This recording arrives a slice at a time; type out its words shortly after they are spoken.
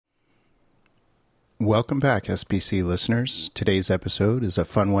Welcome back, SPC listeners. Today's episode is a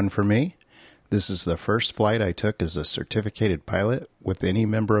fun one for me. This is the first flight I took as a certificated pilot with any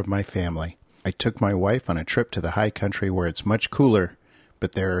member of my family. I took my wife on a trip to the high country where it's much cooler,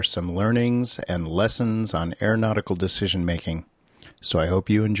 but there are some learnings and lessons on aeronautical decision making. So I hope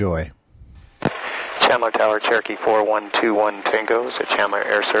you enjoy. Chandler Tower, Cherokee 4121 Tango's at Chandler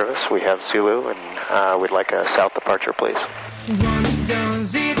Air Service. We have Zulu, and we'd like a south departure, please. What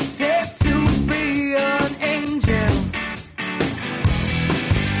does it say to be an angel?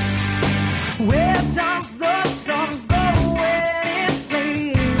 Where does the sun go when it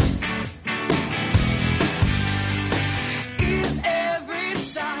sleeps? Is every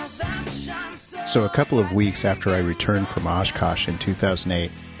star that shines So a couple of weeks after I returned from Oshkosh in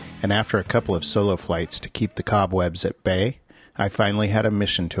 2008, and after a couple of solo flights to keep the cobwebs at bay, I finally had a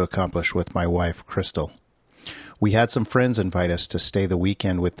mission to accomplish with my wife, Crystal. We had some friends invite us to stay the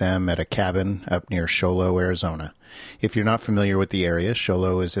weekend with them at a cabin up near Show Low, Arizona. If you're not familiar with the area, Show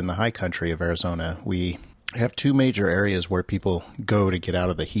Low is in the high country of Arizona. We have two major areas where people go to get out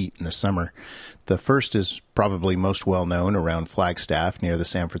of the heat in the summer. The first is probably most well known around Flagstaff near the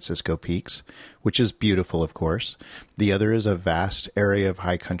San Francisco Peaks, which is beautiful, of course. The other is a vast area of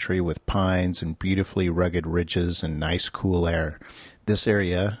high country with pines and beautifully rugged ridges and nice cool air. This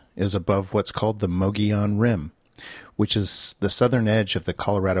area is above what's called the Mogollon Rim, which is the southern edge of the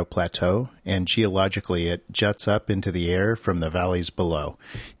Colorado Plateau, and geologically it juts up into the air from the valleys below.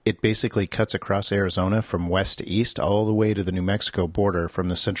 It basically cuts across Arizona from west to east all the way to the New Mexico border from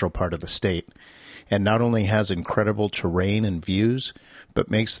the central part of the state, and not only has incredible terrain and views,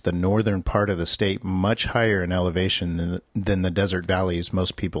 but makes the northern part of the state much higher in elevation than the desert valleys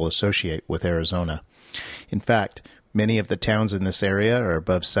most people associate with Arizona. In fact, many of the towns in this area are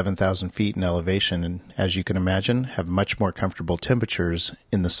above 7,000 feet in elevation and, as you can imagine, have much more comfortable temperatures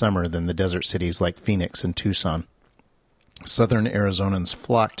in the summer than the desert cities like Phoenix and Tucson. Southern Arizonans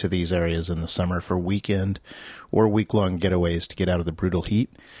flock to these areas in the summer for weekend or week-long getaways to get out of the brutal heat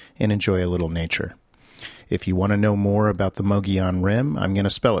and enjoy a little nature. If you want to know more about the Mogollon Rim, I'm going to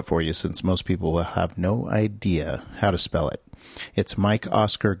spell it for you since most people will have no idea how to spell it. It's Mike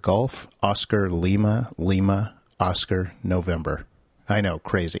Oscar Golf, Oscar Lima, Lima, Oscar, November. I know,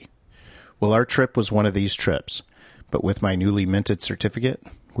 crazy. Well, our trip was one of these trips, but with my newly minted certificate,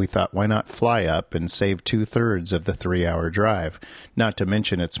 we thought why not fly up and save 2/3 of the 3-hour drive, not to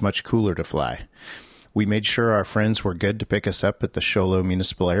mention it's much cooler to fly. We made sure our friends were good to pick us up at the Show Low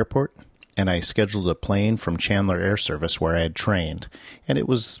Municipal Airport, and I scheduled a plane from Chandler Air Service where I had trained, and it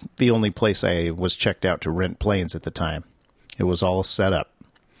was the only place I was checked out to rent planes at the time. It was all set up.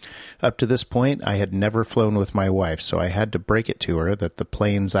 Up to this point, I had never flown with my wife, so I had to break it to her that the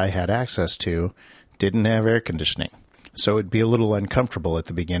planes I had access to didn't have air conditioning. So it'd be a little uncomfortable at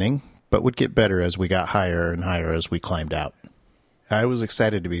the beginning, but would get better as we got higher and higher as we climbed out. I was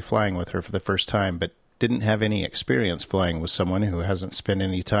excited to be flying with her for the first time, but didn't have any experience flying with someone who hasn't spent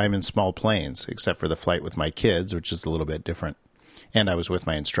any time in small planes, except for the flight with my kids, which is a little bit different. And I was with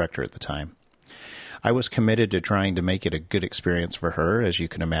my instructor at the time. I was committed to trying to make it a good experience for her, as you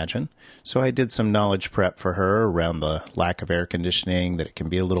can imagine, so I did some knowledge prep for her around the lack of air conditioning, that it can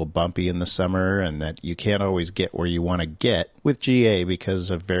be a little bumpy in the summer, and that you can't always get where you want to get with GA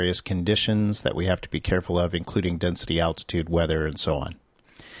because of various conditions that we have to be careful of, including density, altitude, weather, and so on.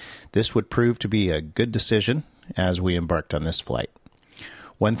 This would prove to be a good decision as we embarked on this flight.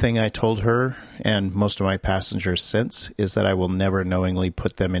 One thing I told her, and most of my passengers since, is that I will never knowingly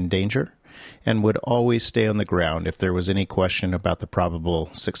put them in danger, and would always stay on the ground if there was any question about the probable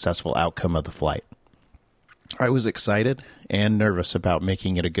successful outcome of the flight. I was excited and nervous about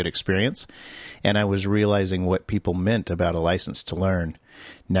making it a good experience, and I was realizing what people meant about a license to learn.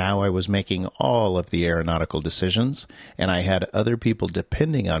 Now I was making all of the aeronautical decisions, and I had other people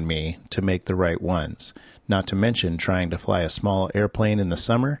depending on me to make the right ones, not to mention trying to fly a small airplane in the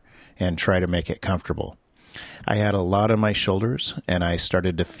summer and try to make it comfortable. I had a lot on my shoulders, and I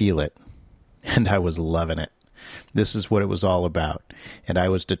started to feel it. And I was loving it. This is what it was all about, and I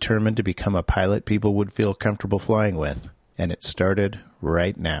was determined to become a pilot people would feel comfortable flying with, and it started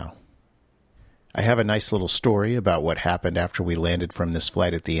right now. I have a nice little story about what happened after we landed from this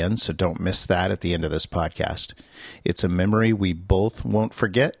flight at the end, so don't miss that at the end of this podcast. It's a memory we both won't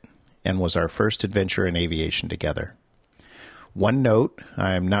forget, and was our first adventure in aviation together. One note,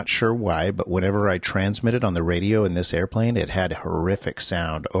 I'm not sure why, but whenever I transmitted on the radio in this airplane, it had horrific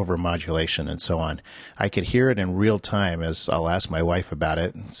sound, overmodulation, and so on. I could hear it in real time, as I'll ask my wife about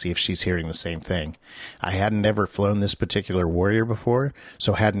it and see if she's hearing the same thing. I hadn't ever flown this particular Warrior before,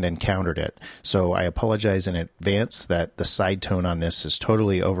 so hadn't encountered it. So I apologize in advance that the side tone on this is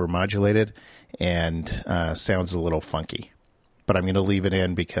totally overmodulated and sounds a little funky. But I'm going to leave it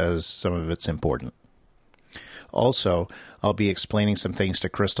in because some of it's important. Also, I'll be explaining some things to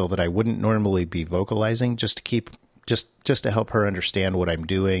Crystal that I wouldn't normally be vocalizing just to help her understand what I'm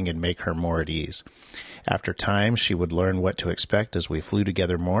doing and make her more at ease. After time, she would learn what to expect as we flew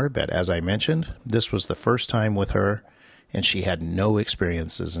together more, but as I mentioned, this was the first time with her, and she had no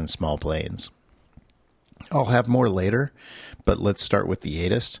experiences in small planes. I'll have more later, but let's start with the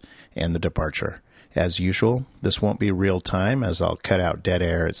ATIS and the departure. As usual, this won't be real time as I'll cut out dead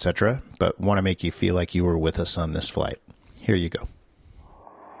air, etc., but want to make you feel like you were with us on this flight. Here you go.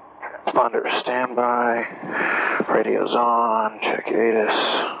 Transponder standby. Radio's on. Check ATIS.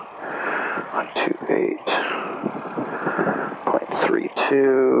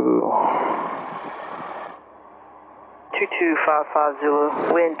 128.32. 2255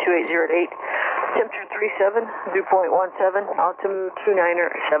 Zulu. Wind 2808. Temperature 37, dew point 17, altimeter 29er,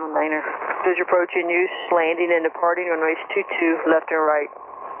 79er. Visual approach in use, landing and departing on race 22, left and right.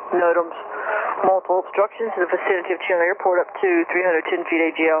 NOTAMs, multiple obstructions in the vicinity of Chandler Airport up to 310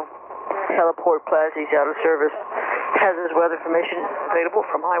 feet AGL. Heliport Plaza is out of service. Hazardous weather information available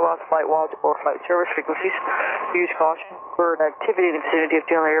from HIWAS, Flight Watch, or Flight Service frequencies. Use caution. Bird activity in the vicinity of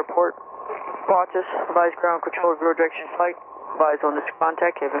Chandler Airport. Watch us. Advise ground control of your direction flight. Advise on this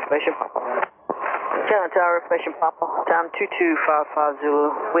contact. Have information pop up. Chandler Tower, information Papa, time 2255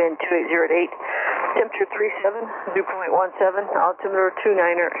 Zulu, wind 2808, temperature 37, dew point 17, altimeter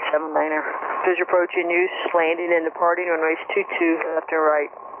 29er, 79er. Visual approach in use, landing and departing on race 22, left and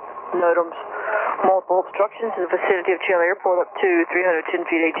right. NOTAMs, multiple obstructions in the vicinity of Chandler Airport up to 310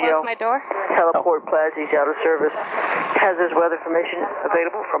 feet AGL. Close my door. Heliport Plaza is out of service. Hazardous weather information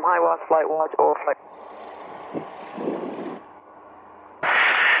available from HIWAS, Flight Watch, or Flight.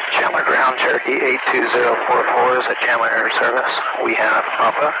 Chandler Ground, Cherokee 82044 is at Chandler Air Service. We have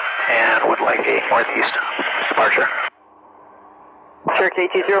Papa and would like a northeast departure. Cherokee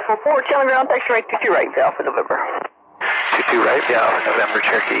 82044, Chandler Ground, taxi right, 22 right, Alpha November. 22 right, Alpha November,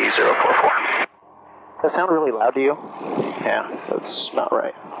 Cherokee 044. Does that sound really loud to you? Yeah, that's not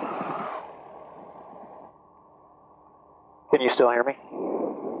right. Can you still hear me?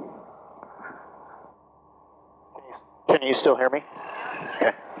 Can you still hear me?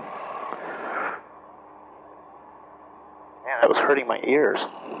 Okay. Man, that was hurting my ears.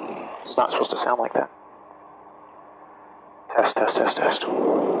 It's not supposed to sound like that. Test, test, test, test.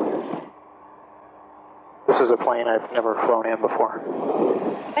 This is a plane I've never flown in before.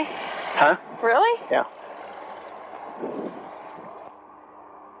 Hey. Huh? Really? Yeah.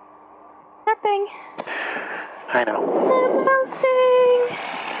 Nothing. I know. Nothing.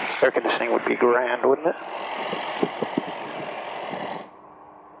 Air conditioning would be grand, wouldn't it?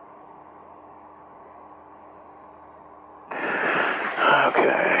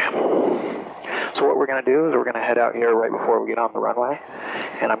 Okay. So what we're going to do is we're going to head out here right before we get on the runway,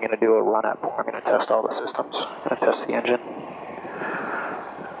 and I'm going to do a run-up. I'm going to test all the systems. I'm going to test the engine.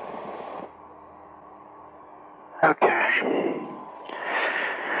 Okay.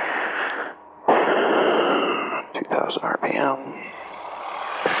 2,000 RPM.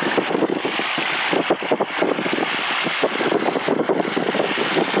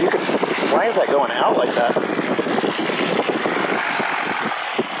 Why is that going out like that?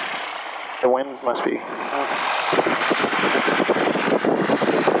 The wind must be.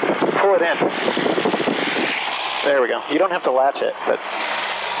 Pull it in. There we go. You don't have to latch it, but.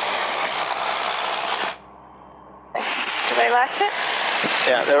 Did I latch it?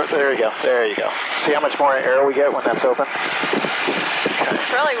 Yeah, there you go. There you go. See how much more air we get when that's open? Okay.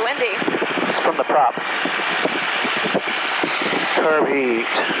 It's really windy. It's from the prop. Curve heat.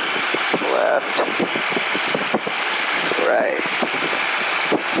 Left. Right.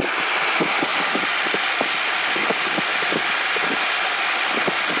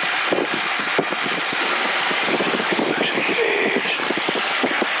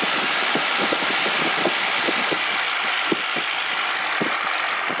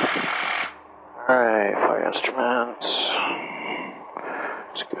 Alright, fire instruments.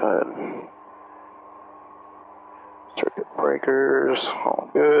 It's good. Circuit breakers, all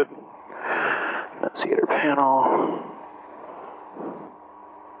good. Annunciator panel.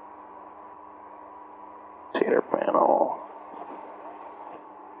 Annunciator panel.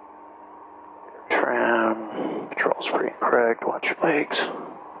 Tram. Controls free. correct. Watch your legs.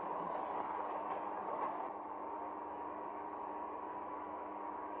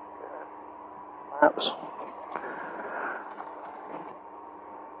 Flaps.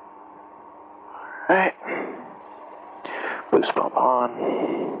 Alright. Boost pump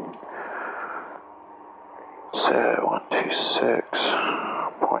on. Set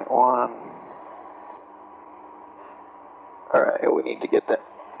 126.1. Alright, we need to get that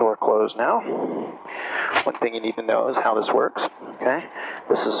door closed now. One thing you need to know is how this works. Okay,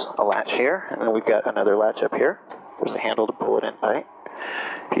 this is a latch here, and then we've got another latch up here. There's a handle to pull it in tight.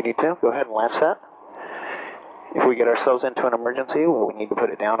 If you need to, go ahead and latch that. If we get ourselves into an emergency, well, we need to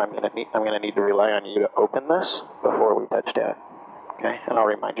put it down. I'm gonna need to rely on you to open this before we touch down. Okay, and I'll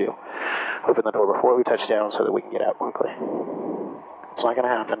remind you, open the door before we touch down so that we can get out quickly. It's not gonna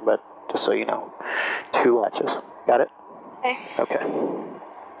happen, but just so you know, 2 latches. Got it? Okay. Okay.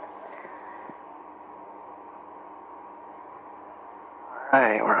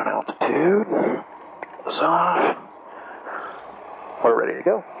 Alright, we're on altitude. Get this off. We're ready to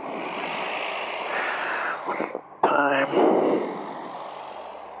go. Time.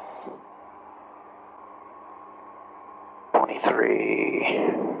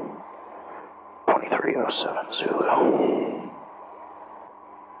 23:07 Zulu.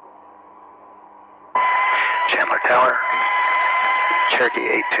 Chandler Tower. Cherokee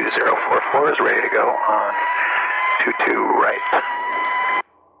 82044 is ready to go on 22 right.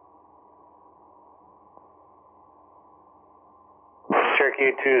 Cherokee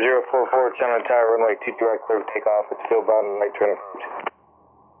 82044, Chandler Tower, runway 22 right, clear for takeoff. It's field bound and right turn approach.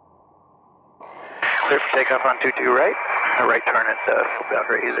 Clear for takeoff on 22 right. A right turn at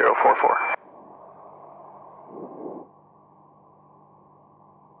boundary 044.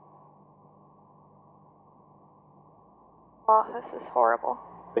 Oh, this is horrible.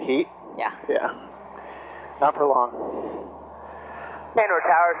 The heat? Yeah. Yeah. Not for long. Chandler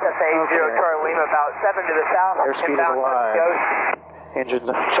Tower, Cessna 80 Charlie Lima, about 7 to the south. Airspeed is alive. Engines.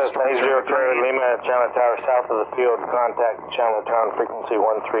 Cessna 80 Charlie Lima at Chandler Tower, south of the field. Contact Chandler Tower on frequency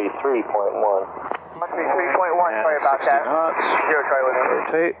 133.1. 133.1, sorry about that. Knots. 0 Charlie Lima.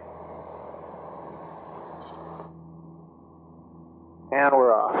 Rotate. And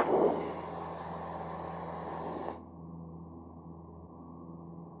we're off.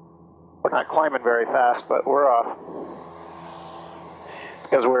 We're not climbing very fast, but we're off. It's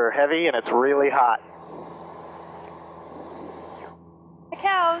because we're heavy and it's really hot. The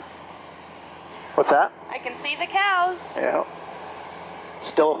cows. What's that? I can see the cows. Yeah.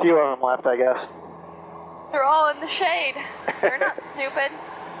 Still a few of them left, I guess. They're all in the shade. They're not stupid.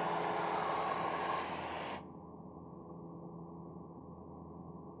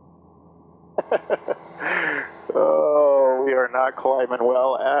 Oh, we are not climbing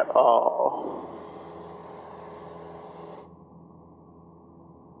well at all.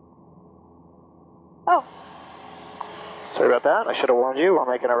 Oh. Sorry about that. I should have warned you. We're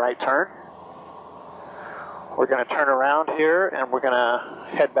making a right turn. We're going to turn around here and we're going to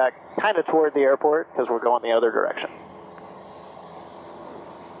head back kind of toward the airport because we're going the other direction.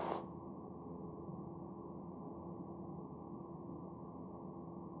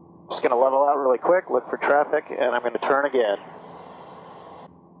 Just going to level out really quick, look for traffic, and I'm going to turn again.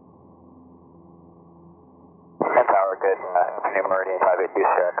 Tower, good. Meridian 582,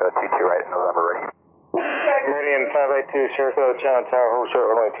 Sierra Echo 22 right, November ready. Meridian 582, Sierra Echo, Chandler Tower, hold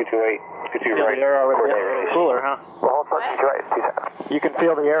short, runway 228, 22 right. The air already getting a little cooler, huh? Well, hold short, 22 right, 27. You can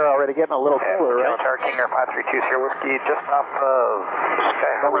feel the air already getting a little cooler, right? Tower, Kinger 532, Sierra Whiskey, just off of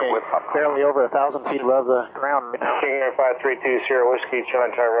Sky Harbor with barely over 1,000 feet above the ground right now. Kinger 532, Sierra Whiskey,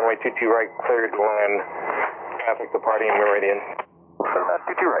 Chandler Tower, runway 22 right, cleared to land. Traffic departing Meridian.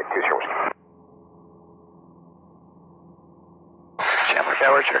 22 right, 2 Sierra Whiskey. Chandler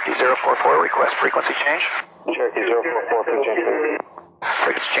Tower, Cherokee 044, request frequency change. Cherokee 044, please change approved.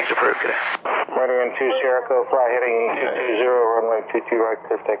 Frequency change approved, good day. Meridian 2 Sierra Echo, fly heading 220, runway 22 right,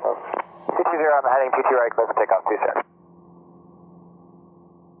 clear for takeoff. 220 on the heading, 22 right, clear for takeoff, 27.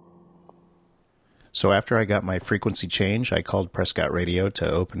 So after I got my frequency change, I called Prescott Radio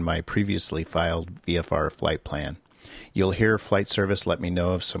to open my previously filed VFR flight plan. You'll hear flight service let me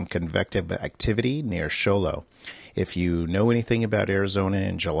know of some convective activity near Sholo. If you know anything about Arizona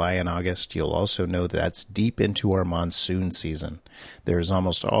in July and August, you'll also know that's deep into our monsoon season. There's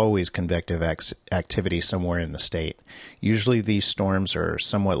almost always convective activity somewhere in the state. Usually these storms are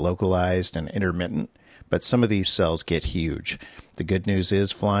somewhat localized and intermittent, but some of these cells get huge. The good news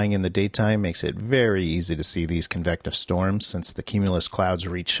is flying in the daytime makes it very easy to see these convective storms since the cumulus clouds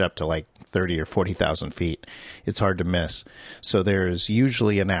reach up to like 30 or 40,000 feet. It's hard to miss. So there's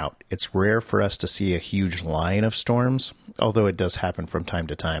usually an out. It's rare for us to see a huge line of storms, although it does happen from time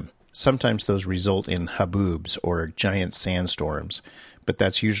to time. Sometimes those result in haboobs, or giant sandstorms, but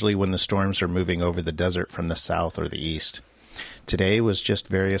that's usually when the storms are moving over the desert from the south or the east. Today was just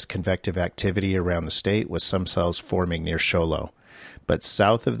various convective activity around the state with some cells forming near Show Low. But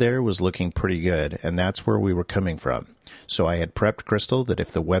south of there was looking pretty good, and that's where we were coming from. So I had prepped Crystal that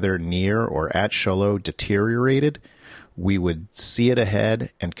if the weather near or at Show Low deteriorated, we would see it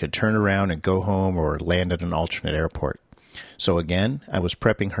ahead and could turn around and go home or land at an alternate airport. So again, I was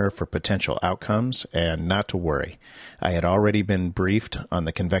prepping her for potential outcomes, and not to worry. I had already been briefed on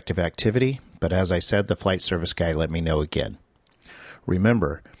the convective activity, but as I said, the flight service guy let me know again.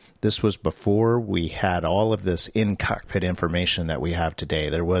 Remember, this was before we had all of this in-cockpit information that we have today.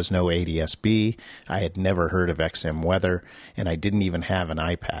 There was no ADS-B, I had never heard of XM weather, and I didn't even have an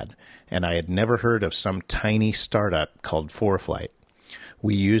iPad. And I had never heard of some tiny startup called 4Flight.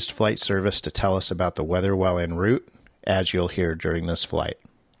 We used flight service to tell us about the weather while en route, as you'll hear during this flight.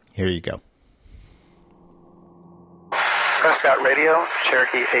 Here you go. Prescott Radio,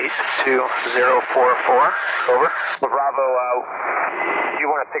 Cherokee 82044, over. Bravo, you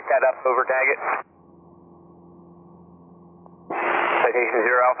want to pick that up over Daggett? Citation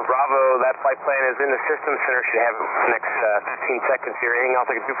 0 Alpha Bravo, that flight plan is in the system center, should have it the next 15 seconds here. Anything else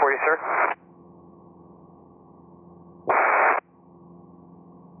I can do for you, sir?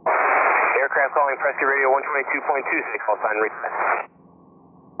 Aircraft calling Prescott Radio 122.26, call sign request.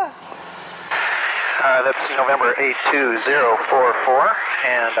 That's November 82044,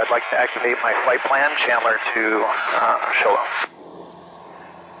 and I'd like to activate my flight plan, Chandler to Show Low.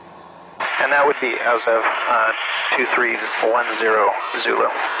 And that would be as of 2310 Zulu.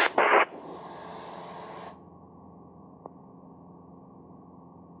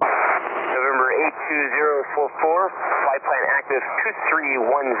 November 82044, flight plan active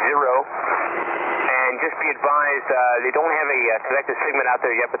 2310. And just be advised, they don't have a convective segment out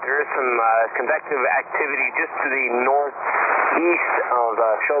there yet, but there is some convective activity just to the northeast of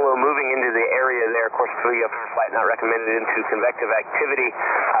Show Low, moving into the area there. Of course, flight not recommended into convective activity.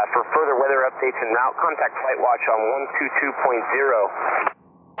 For further weather updates en route, contact Flight Watch on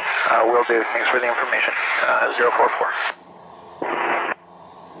 122.0. Will do. Thanks for the information. 044.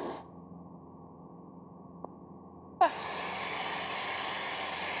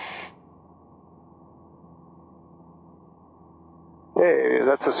 Okay,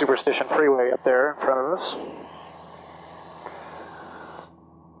 that's a Superstition Freeway up there in front of us.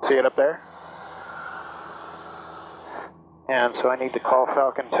 See it up there? And so I need to call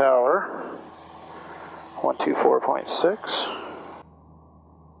Falcon Tower, 124.6.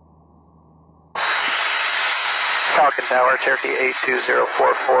 Falcon Tower, Cherokee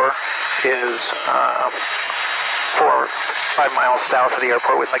 82044, is 5 miles south of the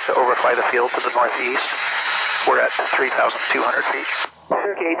airport. We'd like to overfly the field to the northeast. We're at 3,200 feet.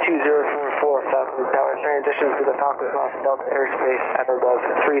 Cherokee 82044, Falcon Tower, transition to the Falcon Cross Delta airspace at or above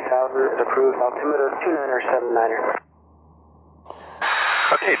 3,000 is approved, altimeter 2979er.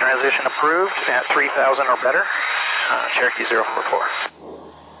 Okay, transition approved at 3,000 or better, Cherokee 044.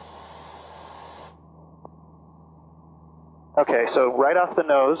 Okay, so right off the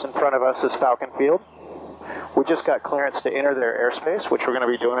nose in front of us is Falcon Field. We just got clearance to enter their airspace, which we're going to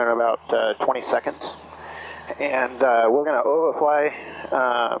be doing in about 20 seconds. And we're going to overfly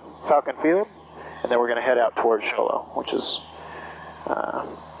Falcon Field, and then we're going to head out towards Show Low, which is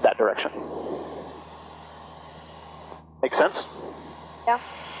that direction. Make sense? Yeah.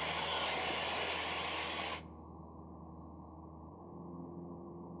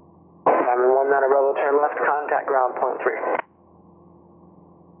 Diamond 1 Niner Bravo, turn left, contact ground, point 3.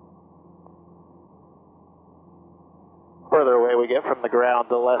 Further away we get from the ground,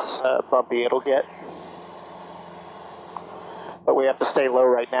 the less bumpy it'll get. But we have to stay low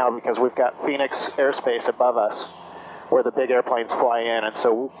right now because we've got Phoenix airspace above us where the big airplanes fly in, and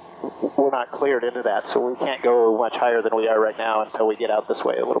so we're not cleared into that, so we can't go much higher than we are right now until we get out this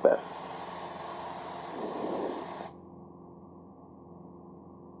way a little bit.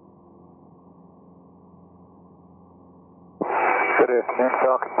 Good afternoon,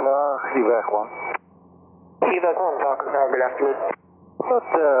 Falcon Tower, evac 1. Evac 1, Falcon Tower, good afternoon. About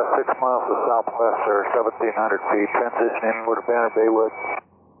 6 miles to southwest, or 1,700 feet, transitioning over to Banner Baywood.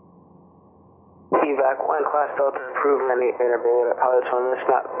 Evac 1, Class Delta, approved, landing at Banner Baywood at pilots on this,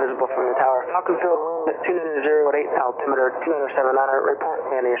 not visible from the tower. Falcon Field, wind at 290.8, altimeter 2979er, report,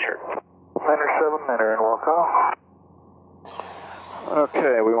 landing assured. Banner 7, Banner and Walco.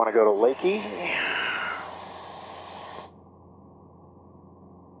 Okay, we want to go to Lakey.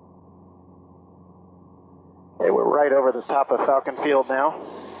 Okay, we're right over the top of Falcon Field now.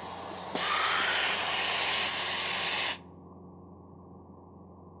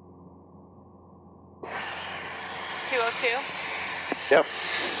 Yep.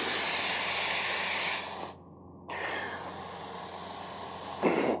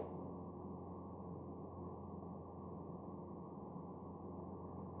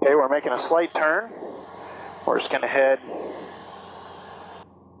 Okay, we're making a slight turn. We're just going to head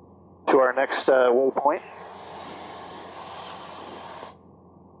to our next waypoint.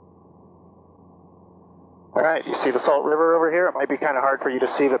 All right, you see the Salt River over here? It might be kind of hard for you to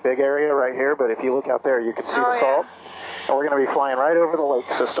see the big area right here, but if you look out there, you can see the salt. And we're going to be flying right over the lake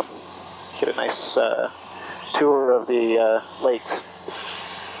system. Get a nice tour of the lakes.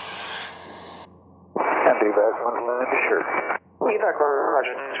 And do that on sure. Feedback,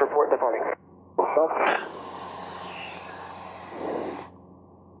 Roger. Let's report departing.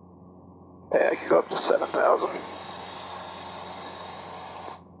 Yeah, I can go up to 7,000.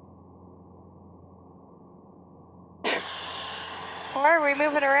 Why are we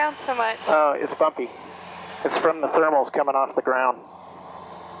moving around so much? Oh, it's bumpy. It's from the thermals coming off the ground.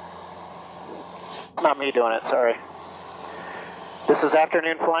 It's not me doing it, sorry. This is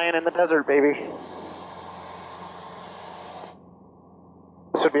afternoon flying in the desert, baby.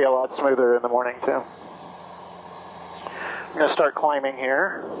 This would be a lot smoother in the morning, too. I'm going to start climbing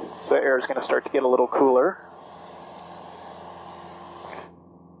here. The air is going to start to get a little cooler.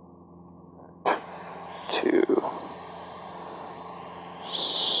 To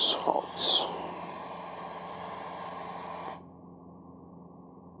salts.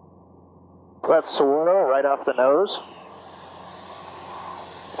 So that's Saguaro right off the nose.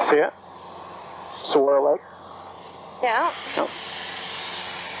 See it? Saguaro Lake? Yeah. Yep.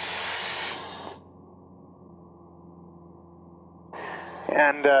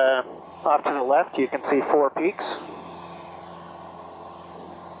 And off to the left, you can see 4 peaks.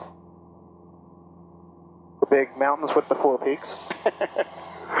 The big mountains with the 4 peaks.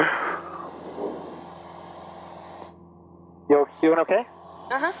 You doing okay?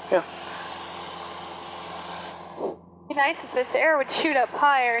 Uh-huh. Yeah. It'd be nice if this air would shoot up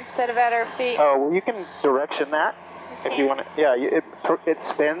higher instead of at our feet. Oh, well, you can direction that if you want it. Yeah, it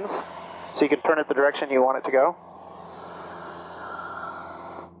spins, so you can turn it the direction you want it to go.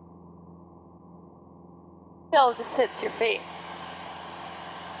 Still just hits your feet.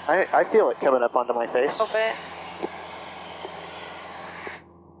 I feel it coming up onto my face. A little bit.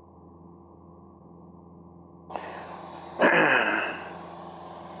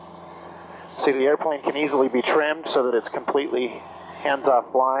 See, the airplane can easily be trimmed so that it's completely hands-off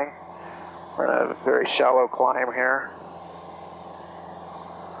flying. We're in a very shallow climb here.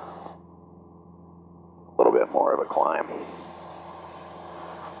 A little bit more of a climb.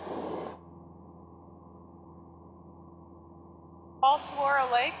 All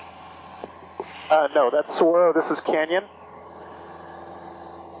Saguaro Lake? No, that's Saguaro. This is Canyon.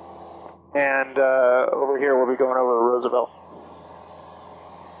 And over here we'll be going over to Roosevelt.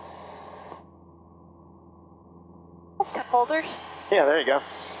 Cup holders. Yeah, there you go.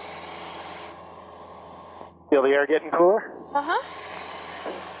 Feel the air getting cooler? Uh-huh.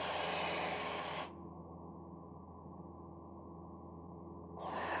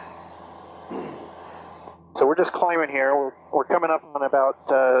 So we're just climbing here. We're coming up on about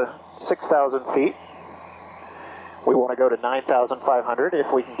 6,000 feet. We want to go to 9,500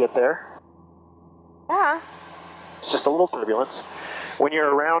 if we can get there. Yeah. It's just a little turbulence. When you're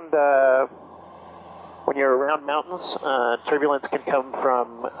around mountains, turbulence can come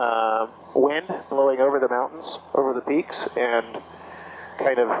from wind blowing over the mountains, over the peaks, and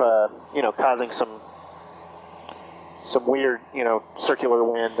kind of causing some weird circular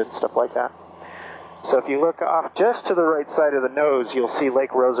wind and stuff like that. So if you look off just to the right side of the nose, you'll see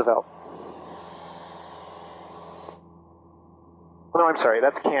Lake Roosevelt. No, I'm sorry,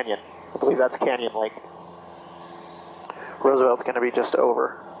 that's Canyon. I believe that's Canyon Lake. Roosevelt's going to be just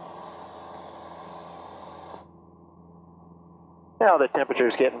over. Now the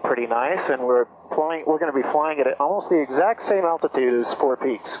temperature's getting pretty nice, and we're going to be flying at almost the exact same altitude as 4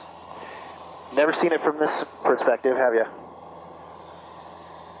 Peaks. Never seen it from this perspective, have you?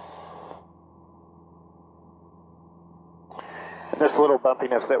 This little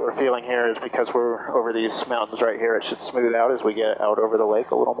bumpiness that we're feeling here is because we're over these mountains right here. It should smooth out as we get out over the lake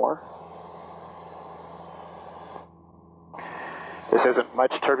a little more. This isn't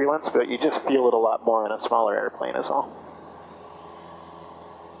much turbulence, but you just feel it a lot more in a smaller airplane as well.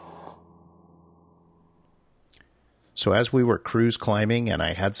 So as we were cruise climbing and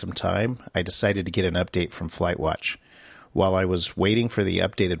I had some time, I decided to get an update from FlightWatch. While I was waiting for the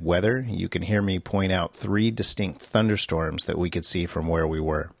updated weather, you can hear me point out 3 distinct thunderstorms that we could see from where we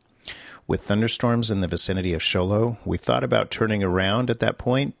were. With thunderstorms in the vicinity of Show Low, we thought about turning around at that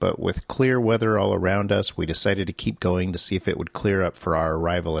point, but with clear weather all around us, we decided to keep going to see if it would clear up for our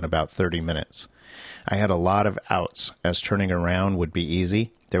arrival in about 30 minutes. I had a lot of outs, as turning around would be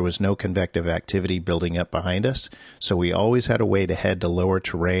easy. There was no convective activity building up behind us, so we always had a way to head to lower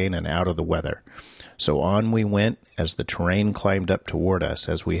terrain and out of the weather. So on we went as the terrain climbed up toward us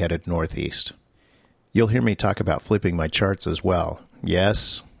as we headed northeast. You'll hear me talk about flipping my charts as well.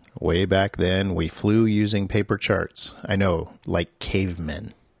 Yes, way back then we flew using paper charts. I know, like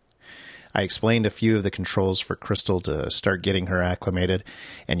cavemen. I explained a few of the controls for Crystal to start getting her acclimated,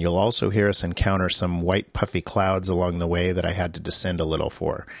 and you'll also hear us encounter some white puffy clouds along the way that I had to descend a little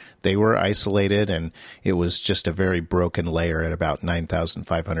for. They were isolated, and it was just a very broken layer at about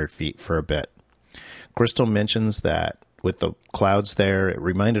 9,500 feet for a bit. Crystal mentions that with the clouds there, it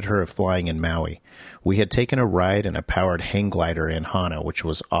reminded her of flying in Maui. We had taken a ride in a powered hang glider in Hana, which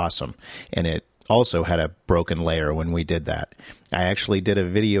was awesome, and it also had a broken layer when we did that. I actually did a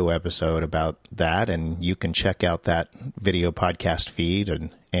video episode about that, and you can check out that video podcast feed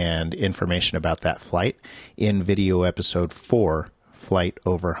and information about that flight in video episode 4, Flight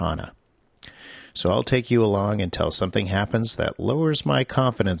Over Hana. So I'll take you along until something happens that lowers my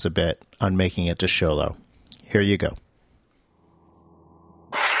confidence a bit on making it to Show Low. Here you go.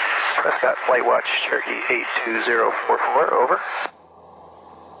 Prescott Flight Watch, Cherokee 82044, over.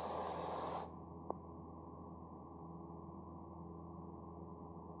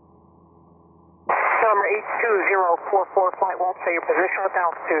 Number 82044, Flight Watch, say your position with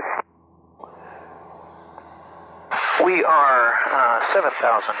altitude. We are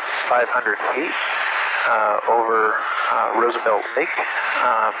 7,500 feet over Roosevelt Lake.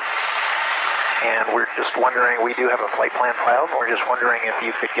 And we're just wondering, we do have a flight plan filed. We're just wondering if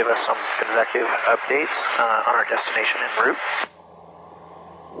you could give us some convective updates on our destination en route.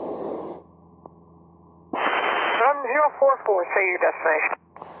 1044, say your destination.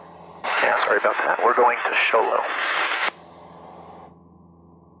 Yeah, sorry about that. We're going to Show Low.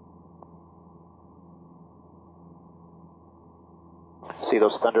 See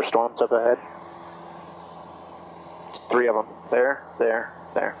those thunderstorms up ahead? 3 of them. There.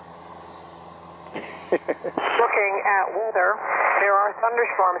 Looking at weather, there are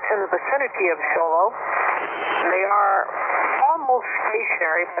thunderstorms in the vicinity of Show Low. They are almost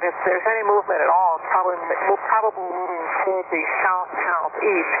stationary, but if there's any movement at all, it's probably moving toward the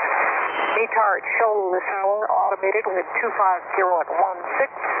south-southeast. METAR at Show Low this hour, automated with 250 at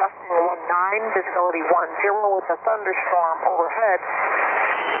 16, gusting 19, visibility 10 with a thunderstorm overhead.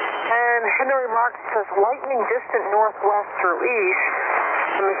 And in the remarks, it says lightning distant northwest through east.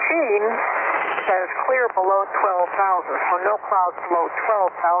 The machine says clear below 12,000, so no clouds below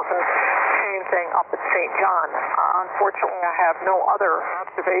 12,000. Same thing up at St. John. Unfortunately, I have no other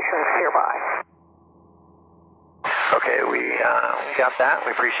observations nearby. Okay, we got that.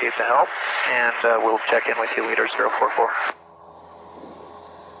 We appreciate the help, and we'll check in with you, leader 044.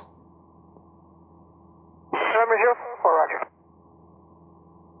 Number 044, roger.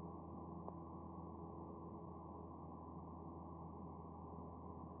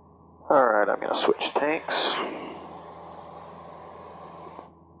 All right, I'm going to switch tanks.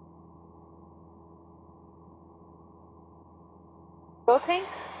 Both tanks?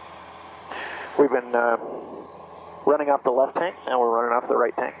 We've been running off the left tank, and we're running off the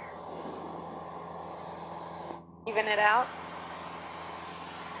right tank. Even it out?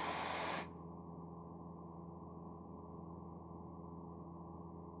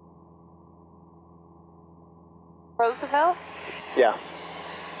 Roosevelt? Yeah.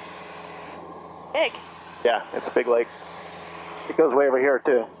 Big. Yeah, it's a big lake. It goes way over here,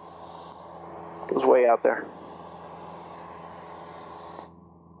 too. It goes way out there.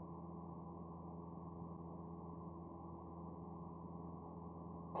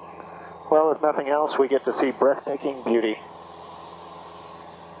 Well, if nothing else, we get to see breathtaking beauty.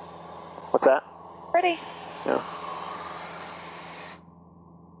 What's that? Pretty. Yeah.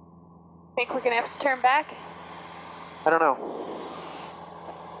 Think we're going to have to turn back? I don't know.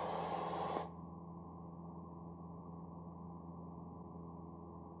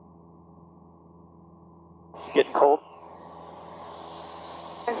 Getting cold?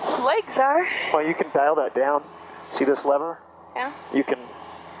 Its legs are. Well, you can dial that down. See this lever? Yeah. You can...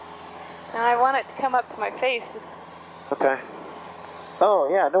 Now I want it to come up to my face. Okay. Oh,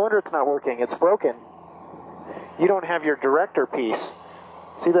 yeah, no wonder it's not working. It's broken. You don't have your director piece.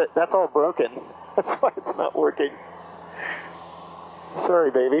 See, that's all broken. That's why it's not working.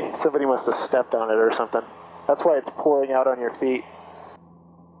 Sorry, baby. Somebody must have stepped on it or something. That's why it's pouring out on your feet.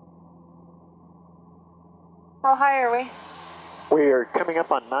 How high are we? We're coming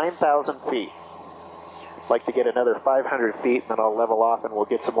up on 9,000 feet. I'd like to get another 500 feet, and then I'll level off and we'll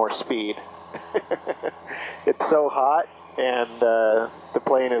get some more speed. It's so hot, and the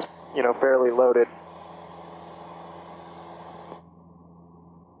plane is, fairly loaded.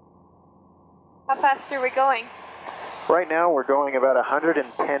 How fast are we going? Right now we're going about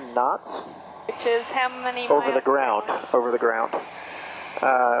 110 knots. Which is how many miles? Over the ground,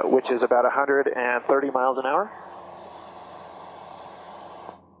 which is about 130 miles an hour.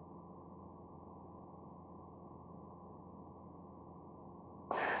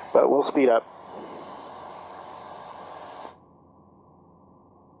 But we'll speed up.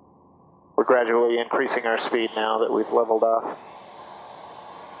 We're gradually increasing our speed now that we've leveled off.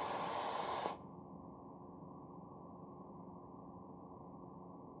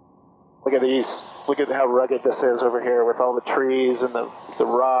 Look at these. Look at how rugged this is over here with all the trees and the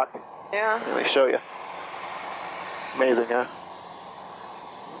rock. Yeah. Let me show you. Amazing, huh?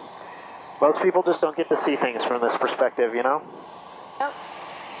 Most people just don't get to see things from this perspective, Yep.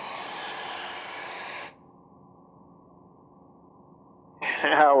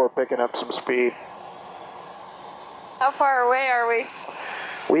 Now we're picking up some speed. How far away are we?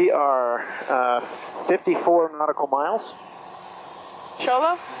 We are 54 nautical miles.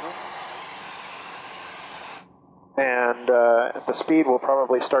 Sholo? And the speed will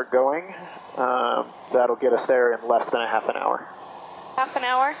probably start going. That'll get us there in less than a half an hour. Half an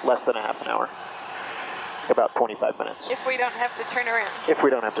hour? Less than a half an hour. About 25 minutes. If we don't have to turn around. If we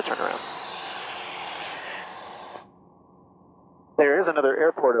don't have to turn around. There is another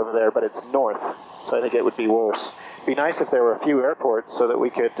airport over there, but it's north, so I think it would be worse. It'd be nice if there were a few airports so that we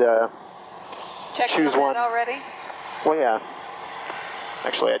could choose one already? Well, yeah.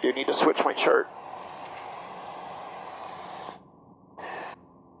 Actually, I do need to switch my chart.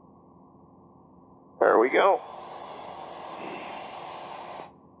 There we go.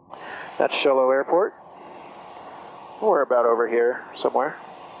 That's Sholo Airport. We're about over here somewhere.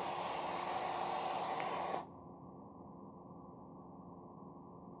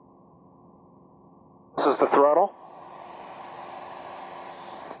 This is the throttle.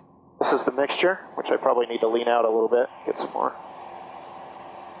 This is the mixture, which I probably need to lean out a little bit, get some more.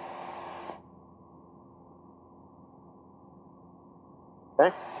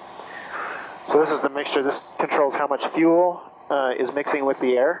 Okay. So this is the mixture. This controls how much fuel is mixing with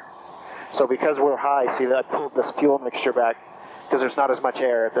the air. So because we're high, see that I pulled this fuel mixture back because there's not as much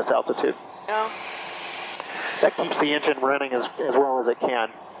air at this altitude. No. That keeps the engine running as well as it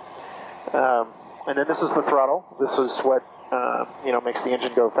can. And then this is the throttle. This is what makes the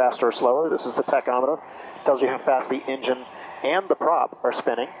engine go faster or slower. This is the tachometer. It tells you how fast the engine and the prop are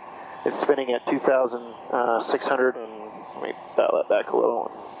spinning. It's spinning at 2,600 and let me dial that back a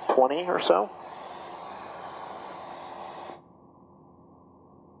little, 20 or so.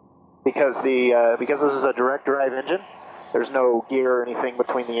 Because this is a direct drive engine, there's no gear or anything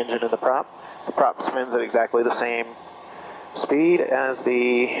between the engine and the prop. The prop spins at exactly the same speed as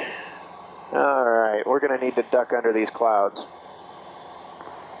the... Alright, we're going to need to duck under these clouds.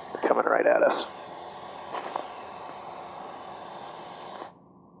 They're coming right at us.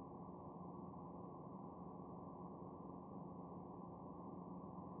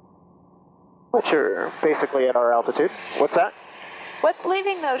 But you're basically at our altitude. What's that? What's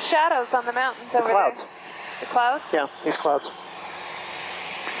leaving those shadows on the mountains over clouds. there? The clouds? Yeah, these clouds.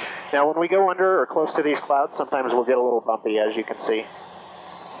 Now when we go under or close to these clouds, sometimes we'll get a little bumpy, as you can see.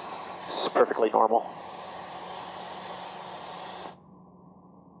 It's perfectly normal.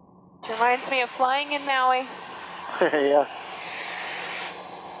 Which reminds me of flying in Maui. Yeah.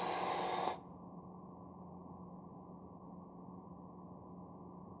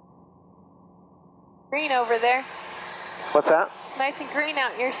 Green over there. What's that? It's nice and green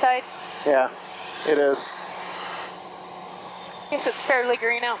out your side. Yeah, it is. I guess it's fairly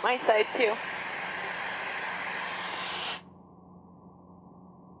green out my side too.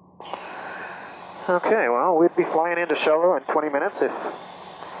 Okay, well, we'd be flying into Sholo in 20 minutes if,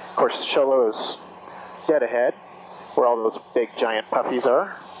 of course, Sholo is dead ahead, where all those big giant puffies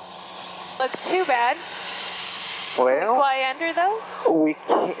are. Look too bad. Well, Can we fly under those? we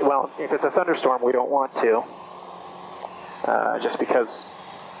can't, well, if it's a thunderstorm, we don't want to, just because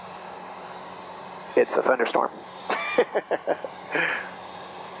it's a thunderstorm.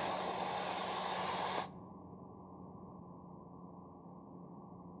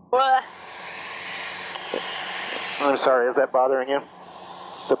 What? I'm sorry, is that bothering you?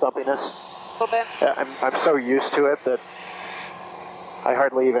 The bumpiness? A little bit. Yeah, I'm so used to it that I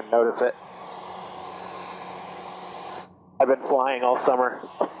hardly even notice it. I've been flying all summer.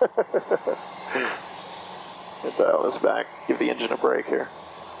 Get dial this back. Give the engine a break here.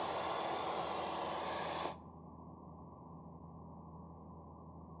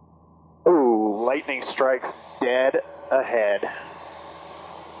 Ooh, lightning strikes dead ahead.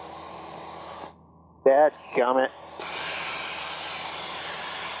 Dadgummit.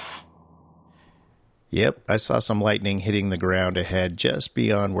 Yep, I saw some lightning hitting the ground ahead just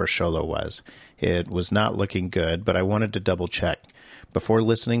beyond where Sholo was. It was not looking good, but I wanted to double check. Before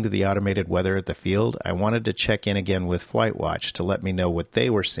listening to the automated weather at the field, I wanted to check in again with FlightWatch to let me know what they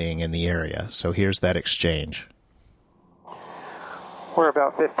were seeing in the area. So here's that exchange. We're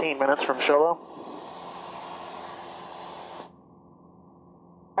about 15 minutes from Sholo.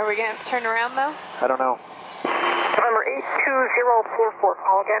 Are we going to have to turn around, though? I don't know. November 82044,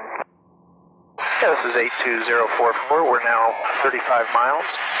 call again. Yeah, this is 82044. We're now 35 miles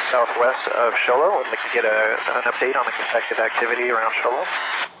southwest of Sholo. I'd like to get an update on the convective activity around Sholo.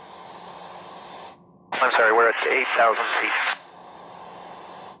 I'm sorry, we're at 8,000 feet.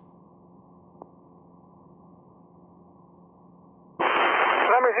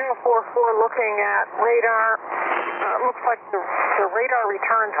 November 044, looking at radar. Looks like the radar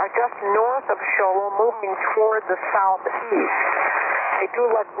returns are just north of Sholo, moving toward the southeast. They do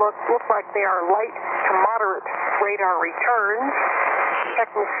look like they are light to moderate radar returns.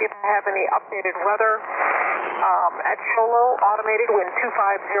 Checking to see if I have any updated weather. At Sholo, automated wind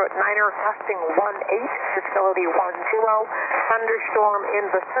 2509 gusting 18, visibility 10. Thunderstorm in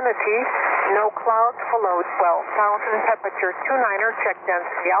vicinity, no clouds below 12,000, temperature 29, check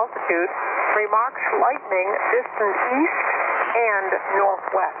density altitude. Remarks lightning distant east and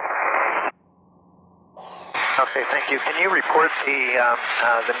northwest. Okay, thank you. Can you report the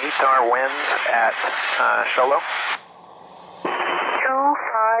METAR winds at Sholo? 250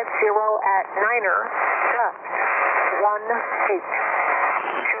 at Niner, gust 18.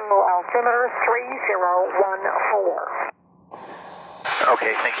 Sholo altimeter 3014.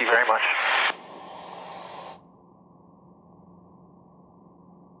 Okay, thank you very much.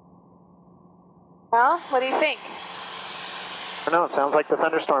 Well, what do you think? No, it sounds like the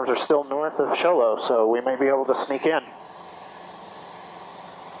thunderstorms are still north of Sholo, so we may be able to sneak in.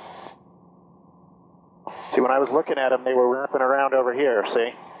 See, when I was looking at them, they were wrapping around over here,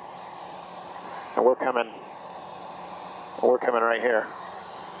 see? And we're coming right here.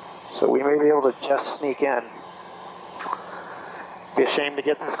 So we may be able to just sneak in. Be a shame to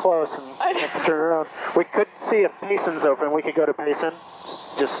get this close and have to turn around. We could see if Payson's open. We could go to Payson,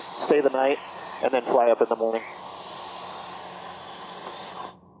 just stay the night, and then fly up in the morning.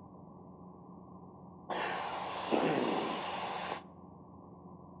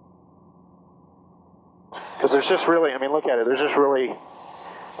 Because there's just really, I mean, look at it. There's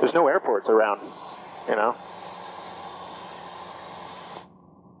no airports around, you know.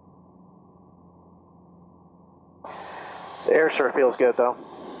 The air sure feels good, though.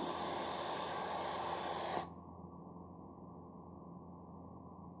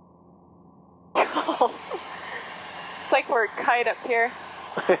 It's like we're a kite up here.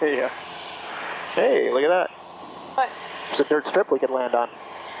 Yeah. Hey, look at that. What? There's a dirt strip we could land on.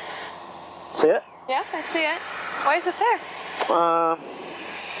 See it? Yeah, I see it. Why is it there?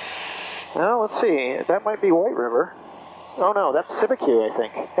 Well, let's see. That might be White River. Oh, no, that's Cibicue, I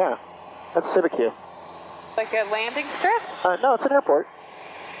think. Yeah, that's Cibicue. Like a landing strip? No, it's an airport.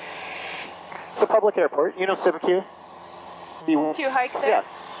 It's a public airport. You know Cibicue? Do you hike there? Yeah.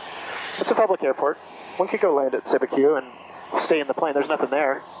 It's a public airport. We could go land at Cibicue and stay in the plane. There's nothing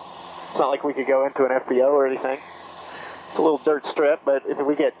there. It's not like we could go into an FBO or anything. It's a little dirt strip, but if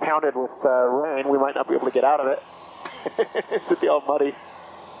we get pounded with rain, we might not be able to get out of it. It'd be all muddy.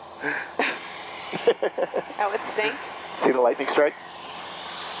 That would stink. See the lightning strike?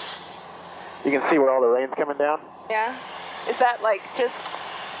 You can see where all the rain's coming down? Yeah. Is that like just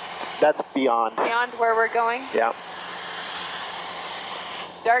That's beyond. beyond where we're going? Yeah.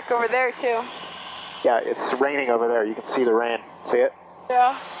 Dark over there, too. Yeah, it's raining over there. You can see the rain. See it?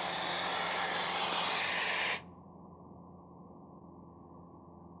 Yeah.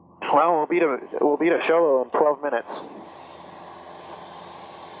 Well, we'll be to Sholo in 12 minutes.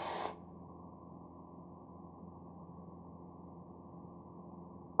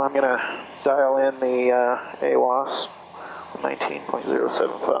 I'm going to dial in the AWAS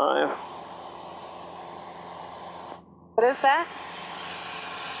 19.075. What is that?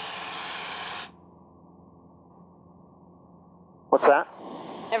 What's that?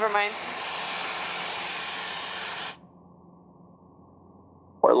 Never mind.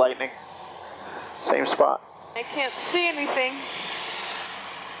 Or lightning. Same spot. I can't see anything.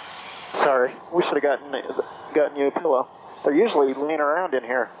 Sorry, we should have gotten you a pillow. They're usually laying around in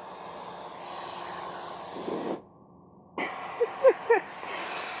here.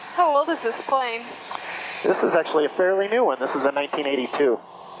 How old is this plane? This is actually a fairly new one. This is a 1982.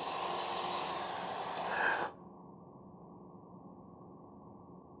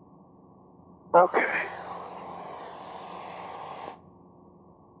 Okay.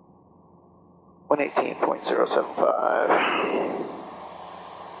 118.075.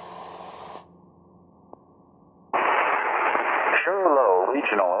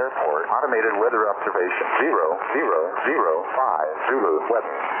 Regional Airport, automated weather observation 0005 Zulu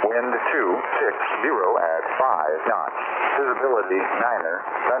weather, wind 260 at 5 knots, visibility 9er,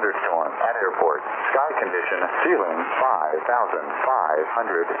 thunderstorm at airport, sky condition ceiling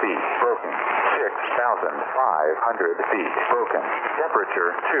 5,500 feet, broken 6,500 feet, broken,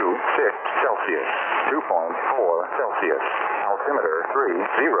 temperature 26 Celsius, 2.4 Celsius, altimeter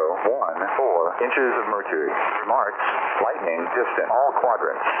 3014 inches of mercury, remarks, lightning distant, all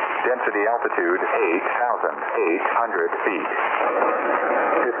quadrants, density altitude 8,800 feet.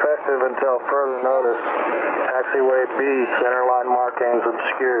 Effective until further notice. Taxiway B, centerline markings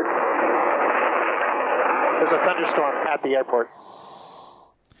obscured. There's a thunderstorm at the airport.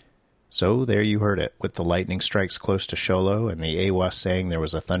 So there you heard it. With the lightning strikes close to Sholo and the AWAS saying there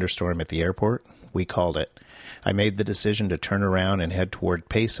was a thunderstorm at the airport, we called it. I made the decision to turn around and head toward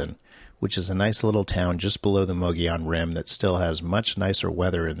Payson, which is a nice little town just below the Mogollon Rim that still has much nicer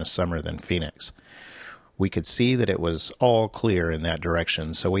weather in the summer than Phoenix. We could see that it was all clear in that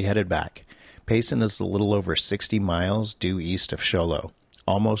direction, so we headed back. Payson is a little over 60 miles due east of Sholo,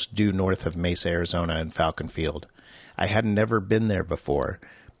 almost due north of Mesa, Arizona and Falcon Field. I had never been there before,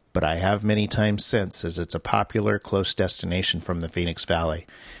 but I have many times since, as it's a popular, close destination from the Phoenix Valley.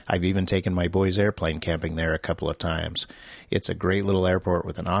 I've even taken my boys airplane camping there a couple of times. It's a great little airport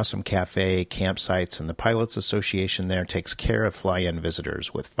with an awesome cafe, campsites, and the Pilots Association there takes care of fly-in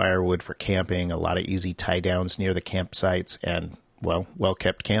visitors with firewood for camping, a lot of easy tie-downs near the campsites, and, well,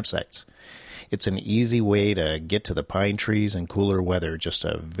 well-kept campsites. It's an easy way to get to the pine trees and cooler weather, just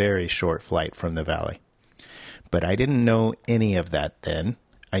a very short flight from the valley. But I didn't know any of that then.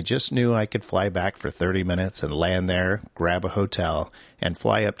 I just knew I could fly back for 30 minutes and land there, grab a hotel, and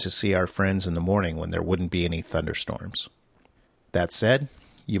fly up to see our friends in the morning when there wouldn't be any thunderstorms. That said,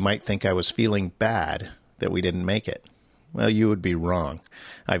 you might think I was feeling bad that we didn't make it. Well, you would be wrong.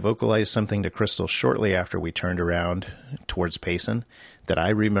 I vocalized something to Crystal shortly after we turned around towards Payson that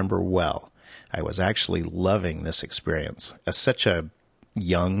I remember well. I was actually loving this experience. As such a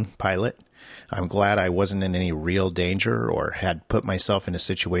young pilot, I'm glad I wasn't in any real danger or had put myself in a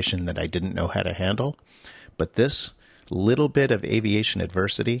situation that I didn't know how to handle. But this little bit of aviation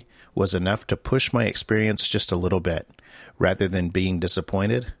adversity was enough to push my experience just a little bit. Rather than being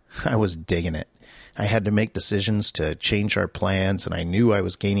disappointed, I was digging it. I had to make decisions to change our plans, and I knew I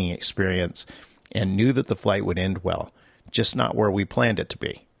was gaining experience and knew that the flight would end well, just not where we planned it to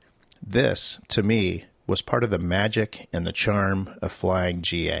be. This, to me, was part of the magic and the charm of flying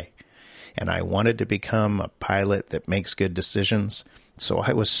GA. And I wanted to become a pilot that makes good decisions, so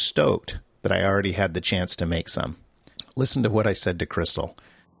I was stoked that I already had the chance to make some. Listen to what I said to Crystal.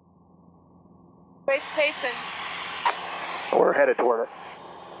 Where's Payson? We're headed toward it.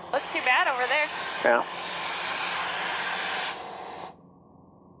 Looks too bad over there. Yeah.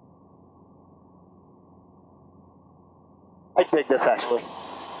 I dig this, actually.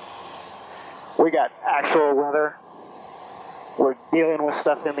 We got actual weather. We're dealing with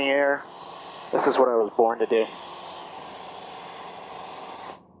stuff in the air. This is what I was born to do.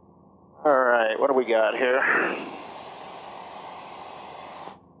 All right, what do we got here?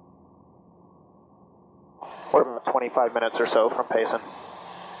 What about 25 minutes or so from Payson?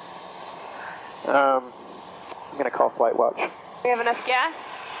 I'm going to call Flight Watch. We have enough gas?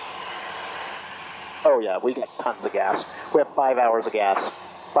 Oh, yeah, we got tons of gas. We have 5 hours of gas.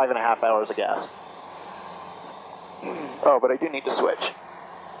 5.5 hours of gas. Oh, but I do need to switch.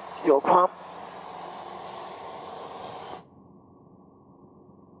 Fuel pump.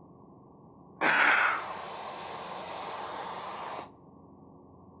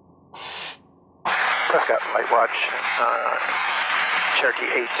 Prescott Flight Watch, Cherokee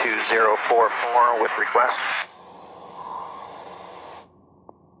 82044 with request.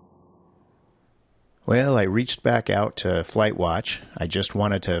 Well, I reached back out to Flight Watch. I just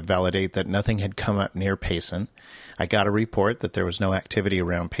wanted to validate that nothing had come up near Payson. I got a report that there was no activity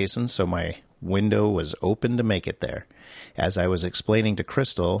around Payson, so my window was open to make it there. As I was explaining to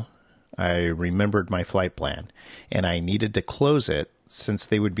Crystal, I remembered my flight plan, and I needed to close it since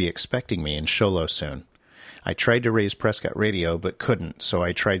they would be expecting me in Sholo soon. I tried to raise Prescott Radio, but couldn't, so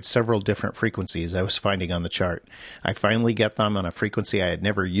I tried several different frequencies I was finding on the chart. I finally got them on a frequency I had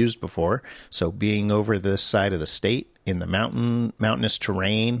never used before, so being over this side of the state, in the mountainous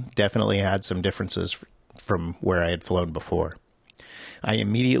terrain, definitely had some differences from where I had flown before. I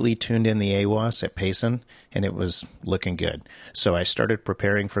immediately tuned in the AWOS at Payson, and it was looking good, so I started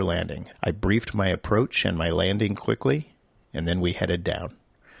preparing for landing. I briefed my approach and my landing quickly, and then we headed down.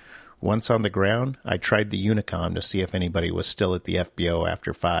 Once on the ground, I tried the Unicom to see if anybody was still at the FBO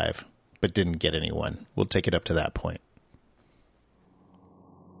after 5, but didn't get anyone. We'll take it up to that point.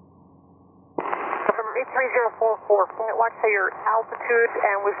 From 83044, point watch say your altitude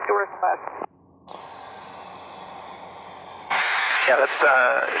and with Stewart West. Yeah,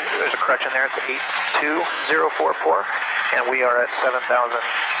 there's a correction there. It's 82044, and we are at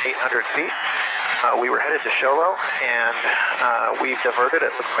 7,800 feet. We were headed to Sholo, and we've diverted.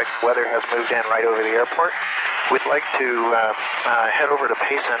 It looks like the weather has moved in right over the airport. We'd like to head over to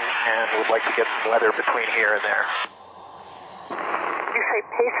Payson, and would like to get some weather between here and there. You say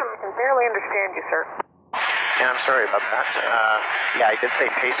Payson? I can barely understand you, sir. Yeah, I'm sorry about that. Yeah, I did say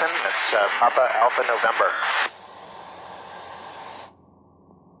Payson. It's Papa Alpha November.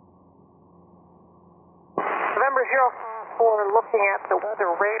 November 04, looking at the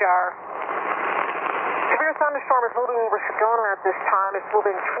weather radar. Severe thunderstorm is moving over Sedona at this time. It's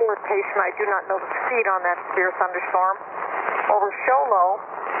moving toward Payson. I do not know the speed on that severe thunderstorm. Over Sholo,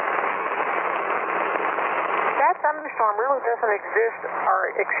 that thunderstorm really doesn't exist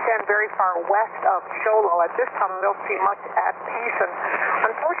or extend very far west of Sholo. At this time, we don't see much at Payson.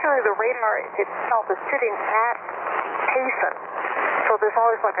 Unfortunately, the radar itself is sitting at Payson. So there's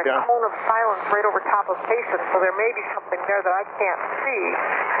always like a cone of silence right over top of Payson, so there may be something there that I can't see.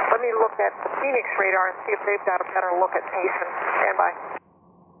 Let me look at the Phoenix radar and see if they've got a better look at Payson. Stand by.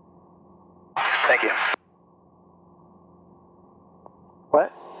 Thank you. What?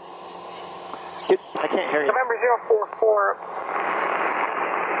 I can't hear you. November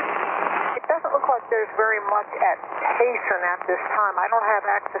 044. It doesn't look like there's very much at Payson at this time. I don't have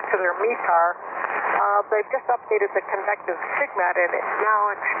access to their METAR. They've just updated the convective SIGMAT, and it now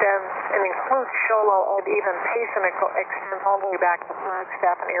extends and includes Sholo, and even Payson extends all the way back to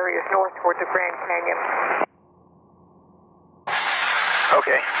Flagstaff and areas north towards the Grand Canyon.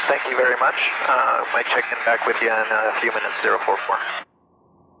 Okay, thank you very much. Might check in back with you in a few minutes, 044.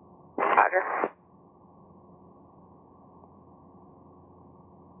 Roger.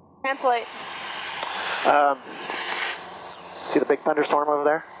 Translate. See the big thunderstorm over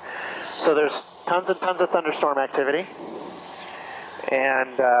there? So there's tons and tons of thunderstorm activity.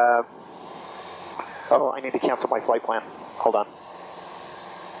 And, I need to cancel my flight plan. Hold on.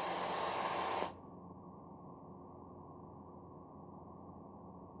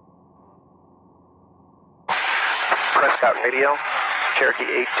 Prescott Radio,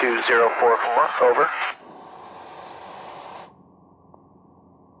 Cherokee 82044, over.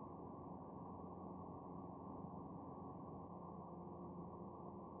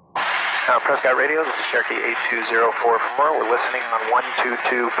 Prescott Radio, this is Cherokee 82044. We're listening on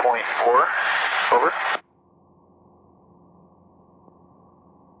 122.4. Over.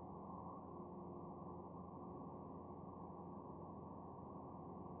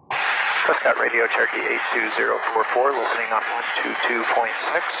 Prescott Radio, Cherokee 82044, listening on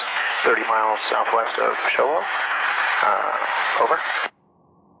 122.6, 30 miles southwest of Sholo. Over.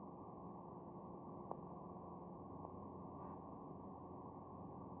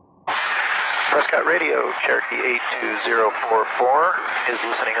 Prescott Radio, Cherokee 82044, is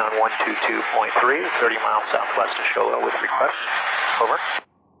listening on 122.3, 30 miles southwest of Sholo with request. Over.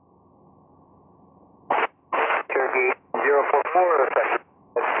 Cherokee 044,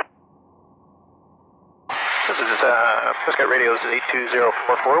 this is Prescott Radio's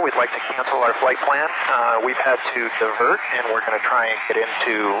 82044. We'd like to cancel our flight plan. We've had to divert, and we're going to try and get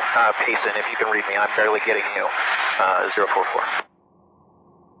into Payson. If you can read me, I'm barely getting you. 044.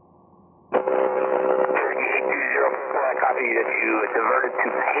 Copy that you diverted to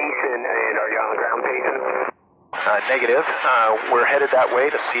Payson, and are you on the ground, Payson? Negative. We're headed that way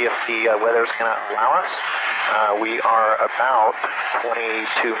to see if the weather's going to allow us. We are about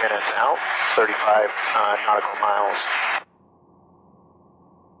 22 minutes out, 35 nautical miles.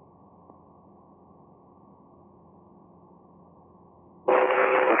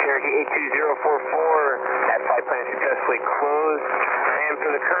 Cherokee 82044, that flight plan successfully closed. And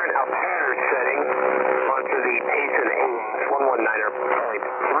for the current altimeter setting, onto the Payson AWOS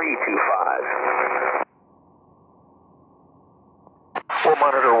 119.325. We'll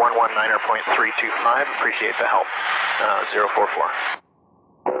monitor 119.325. Appreciate the help. 044.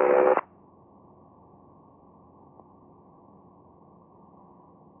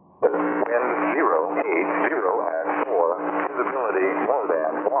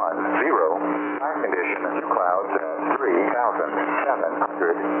 Clouds at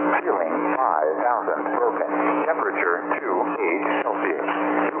 3,700. Ceiling 5,000. Broken. Temperature 28 Celsius.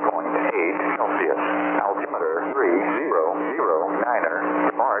 2.8 Celsius. Altimeter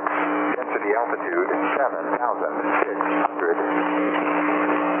 3009er. Marks. Density altitude 7,600.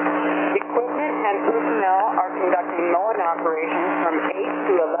 Equipment and personnel are conducting mowing operations from 8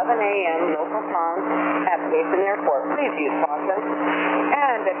 to 11 a.m. local time at Payson Airport. Please use caution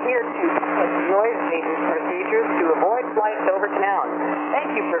and adhere to public noise abatement procedures to avoid flights over town.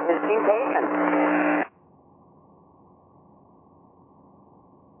 Thank you for visiting Payson.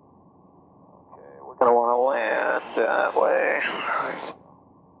 Okay, we're going to want to land that way. Right.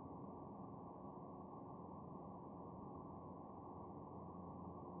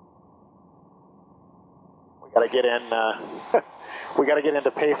 We got to get in. We got to get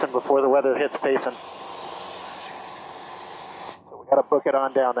into Payson before the weather hits Payson. So we got to book it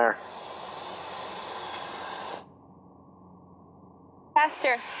on down there.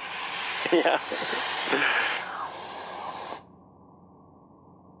 Faster. Yeah.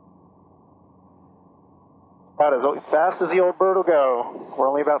 About as fast as the old bird will go. We're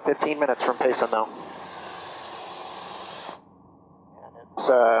only about 15 minutes from Payson though. And it's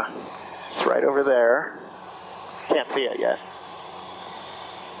right over there. Can't see it yet.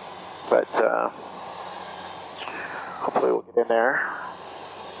 But hopefully we'll get in there.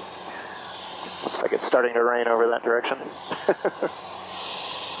 Looks like it's starting to rain over that direction.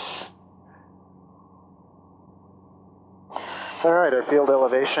 All right, our field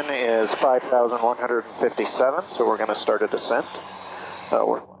elevation is 5,157, so we're going to start a descent.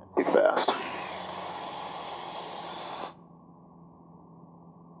 We're flying too fast.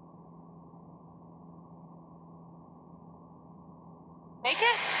 Make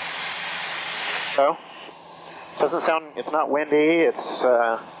it? No, doesn't sound. It's not windy. It's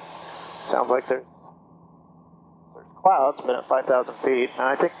sounds like there's clouds, but at 5,000 feet, and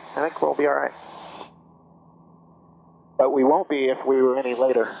I think we'll be all right. But we won't be if we were any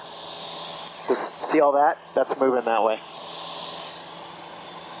later. Just see all that? That's moving that way.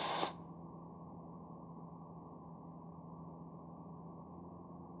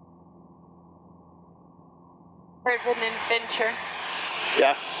 Heard of an adventure.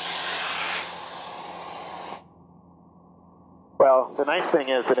 Yeah. Well, the nice thing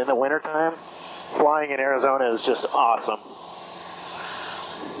is that in the wintertime, flying in Arizona is just awesome.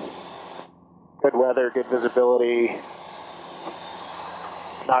 Good weather, good visibility.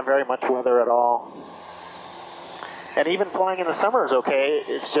 Not very much weather at all. And even flying in the summer is okay.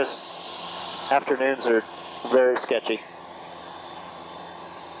 It's just afternoons are very sketchy.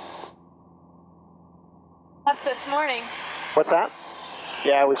 Left this morning. What's that?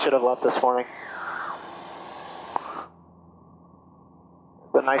 Yeah, we should have left this morning.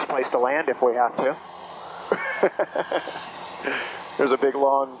 It's a nice place to land if we have to. There's a big,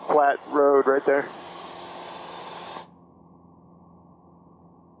 long, flat road right there.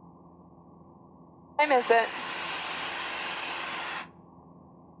 What time is it?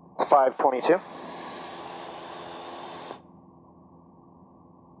 It's 5:22. Can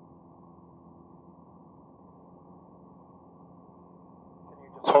you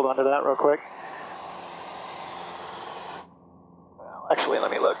just hold on to that real quick? Well, actually, let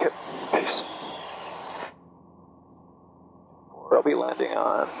me look at pace. I'll be landing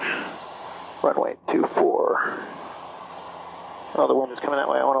on runway 24. Oh, the wind is coming that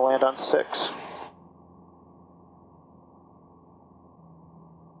way. I want to land on 6.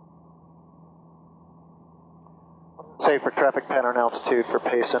 What does it say for traffic pattern altitude for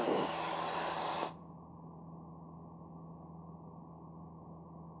Payson?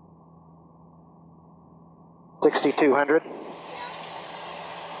 $6,200.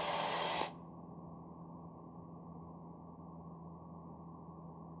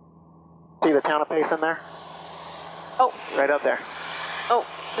 See the town of Payson there? Oh. Right out there. Oh,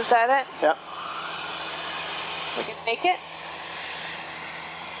 is that it? Yep. We can make it?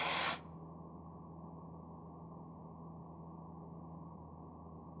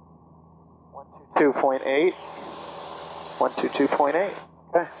 122.8. 122.8.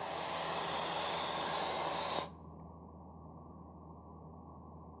 Okay.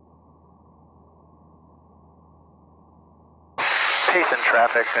 Payson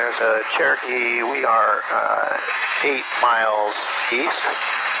traffic, there's a Cherokee. We are 8 miles east,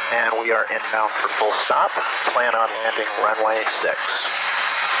 and we are inbound for full stop. Plan on landing runway 6.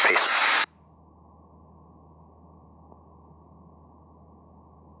 Payson.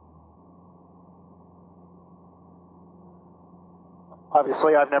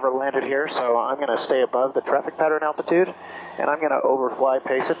 Obviously, I've never landed here, so I'm going to stay above the traffic pattern altitude and I'm going to overfly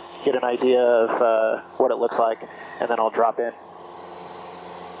Payson, get an idea of what it looks like, and then I'll drop in.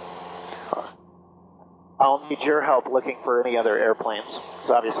 I'll need your help looking for any other airplanes.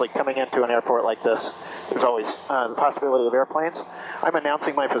 Because obviously coming into an airport like this, there's always the possibility of airplanes. I'm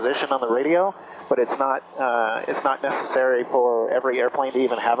announcing my position on the radio, but it's not necessary for every airplane to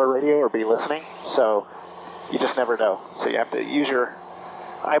even have a radio or be listening. So you just never know. So you have to use your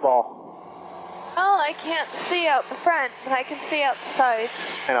eyeball. Well, I can't see out the front, but I can see out the sides.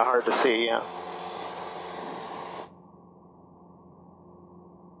 Kind of hard to see, yeah.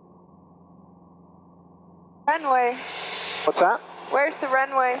 Runway. What's that? Where's the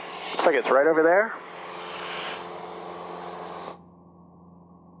runway? Looks like it's right over there.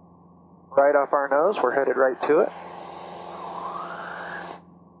 Right off our nose. We're headed right to it.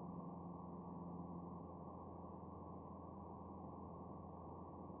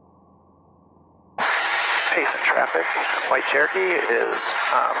 Payson traffic. White Cherokee is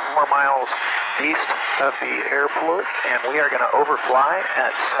 4 miles east of the airport, and we are going to overfly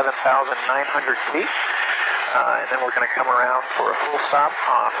at 7,900 feet. And then we're going to come around for a full stop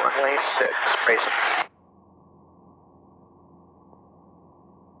on runway 6, Payson.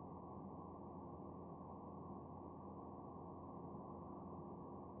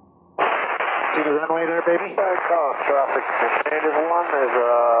 See the runway there, baby? Takeoff traffic. Native 1 is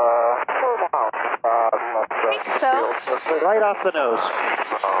 4 miles. I think so. Right off the nose.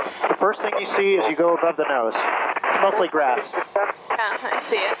 The first thing you see as you go above the nose. It's mostly grass. Yeah, I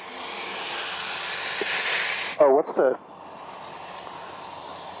see it. Oh, what's the...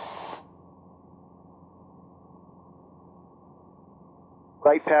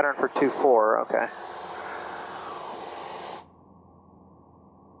 Right pattern for 2-4, okay.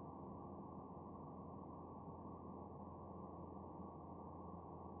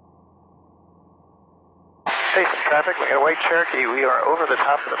 Payson traffic, we got a White Cherokee. We are over the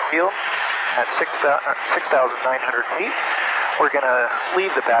top of the field at 6,900 feet. We're going to leave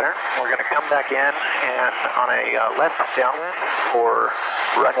the pattern. We're going to come back in and on a left downwind for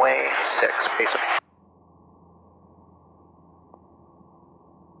runway 6, Payson.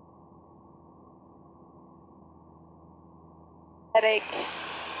 Headache.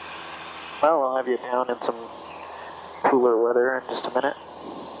 Well, I'll have you down in some cooler weather in just a minute.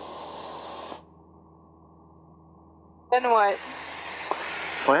 Then what?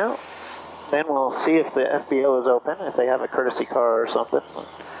 Well, then we'll see if the FBO is open, if they have a courtesy car or something,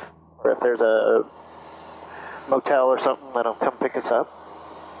 or if there's a motel or something that'll come pick us up,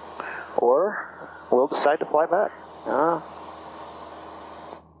 or we'll decide to fly back. All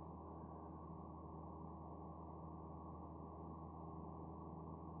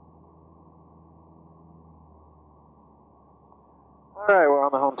right, we're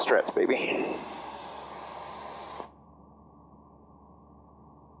on the home stretch, baby.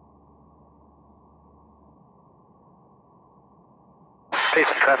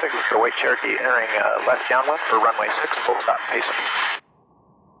 Payson traffic for White Cherokee entering left downwind for runway 6, full stop, Payson.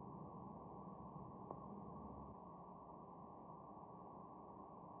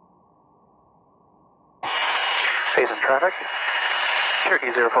 Payson traffic,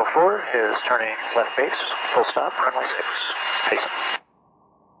 Cherokee 044 is turning left base, full stop, runway 6, Payson.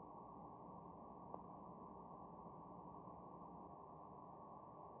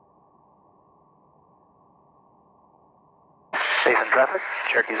 Payson traffic,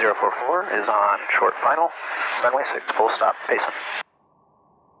 Cherokee 044 is on short final, runway 6, full stop, Payson.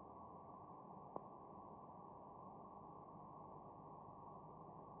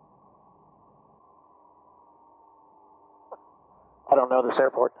 I don't know this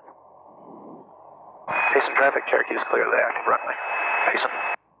airport. Payson traffic, Cherokee is clear of the active runway. Payson.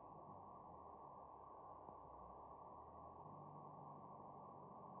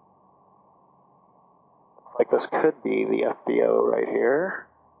 Like this could be the FBO right here.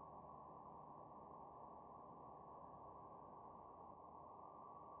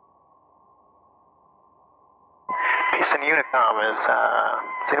 Payson Unicom is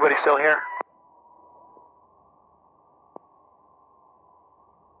anybody still here?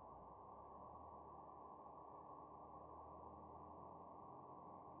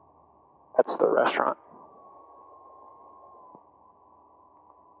 That's the restaurant.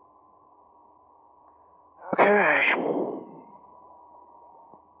 Okay.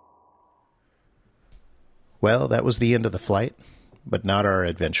 Well, that was the end of the flight, but not our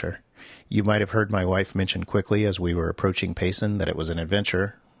adventure. You might have heard my wife mention quickly as we were approaching Payson that it was an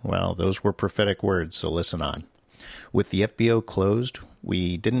adventure. Well, those were prophetic words, so listen on. With the FBO closed,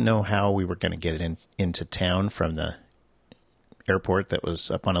 we didn't know how we were going to get into town from the airport that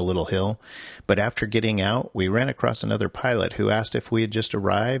was up on a little hill. But after getting out, we ran across another pilot who asked if we had just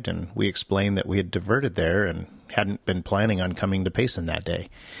arrived, and we explained that we had diverted there and hadn't been planning on coming to Payson that day.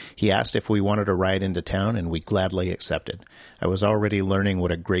 He asked if we wanted a ride into town, and we gladly accepted. I was already learning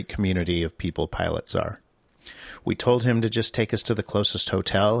what a great community of people pilots are. We told him to just take us to the closest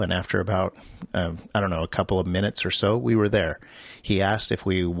hotel, and after about, a couple of minutes or so, we were there. He asked if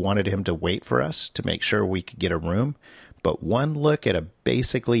we wanted him to wait for us to make sure we could get a room, but one look at a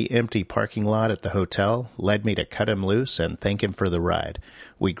basically empty parking lot at the hotel led me to cut him loose and thank him for the ride.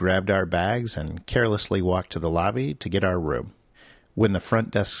 We grabbed our bags and carelessly walked to the lobby to get our room. When the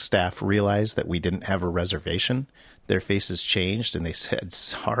front desk staff realized that we didn't have a reservation, their faces changed and they said,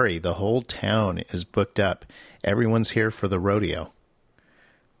 "Sorry, the whole town is booked up. Everyone's here for the rodeo."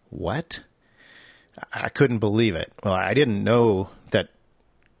 What? I couldn't believe it. Well, I didn't know that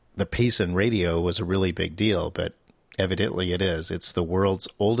the Payson rodeo was a really big deal, but evidently it is. It's the world's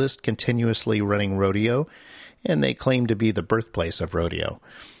oldest continuously running rodeo, and they claim to be the birthplace of rodeo.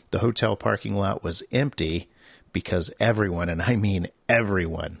 The hotel parking lot was empty because everyone, and I mean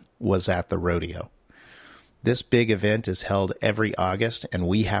everyone, was at the rodeo. This big event is held every August, and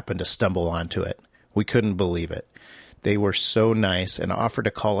we happened to stumble onto it. We couldn't believe it. They were so nice and offered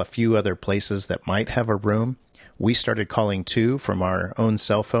to call a few other places that might have a room. We started calling too from our own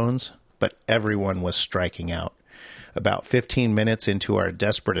cell phones, but everyone was striking out. About 15 minutes into our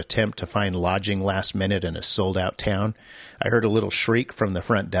desperate attempt to find lodging last minute in a sold-out town, I heard a little shriek from the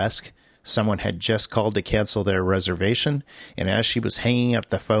front desk. Someone had just called to cancel their reservation, and as she was hanging up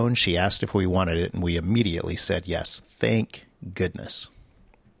the phone, she asked if we wanted it, and we immediately said yes. Thank goodness.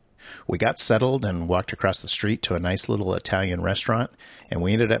 We got settled and walked across the street to a nice little Italian restaurant, and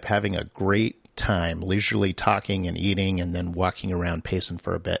we ended up having a great time, leisurely talking and eating, and then walking around Payson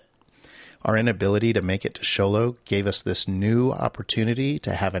for a bit. Our inability to make it to Show Low gave us this new opportunity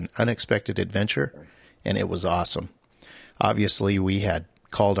to have an unexpected adventure, and it was awesome. Obviously, we had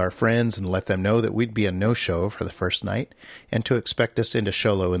called our friends and let them know that we'd be a no-show for the first night and to expect us into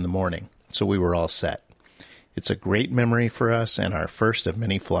Show Low in the morning, so we were all set. It's a great memory for us and our first of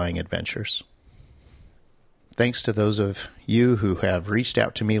many flying adventures. Thanks to those of you who have reached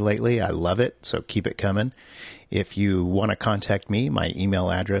out to me lately. I love it, so keep it coming. If you want to contact me, my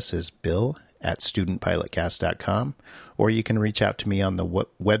email address is bill@studentpilotcast.com, or you can reach out to me on the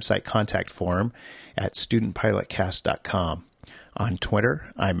website contact form at studentpilotcast.com. On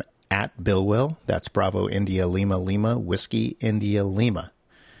Twitter, I'm at BillWill. That's Bravo India Lima Lima Whiskey India Lima.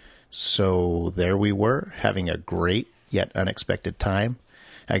 So there we were, having a great yet unexpected time.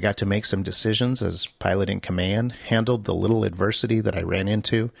 I got to make some decisions as pilot in command, handled the little adversity that I ran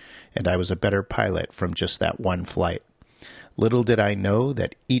into, and I was a better pilot from just that one flight. Little did I know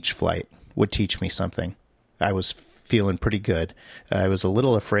that each flight would teach me something. I was feeling pretty good. I was a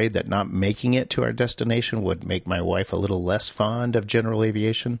little afraid that not making it to our destination would make my wife a little less fond of general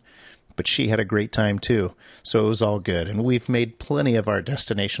aviation, but she had a great time too, so it was all good, and we've made plenty of our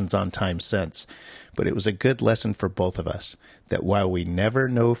destinations on time since. But it was a good lesson for both of us, that while we never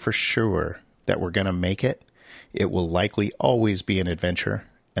know for sure that we're going to make it, it will likely always be an adventure,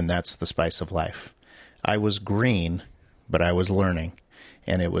 and that's the spice of life. I was green, but I was learning,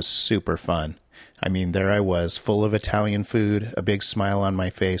 and it was super fun. I mean, there I was, full of Italian food, a big smile on my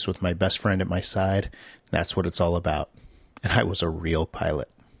face with my best friend at my side. That's what it's all about. And I was a real pilot.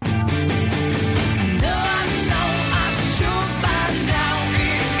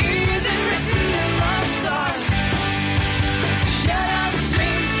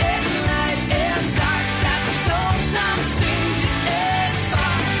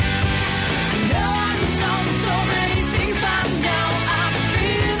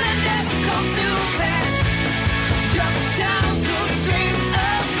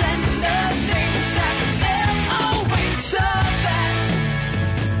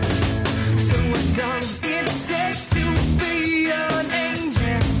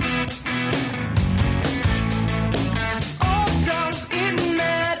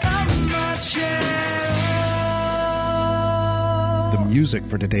 Music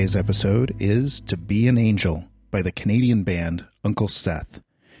for today's episode is To Be an Angel by the Canadian band Uncle Seth.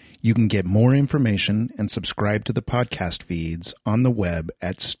 You can get more information and subscribe to the podcast feeds on the web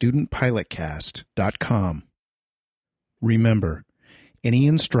at studentpilotcast.com. Remember, any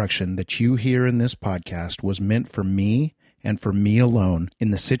instruction that you hear in this podcast was meant for me and for me alone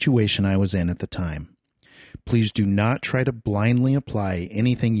in the situation I was in at the time. Please do not try to blindly apply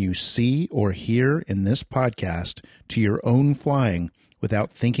anything you see or hear in this podcast to your own flying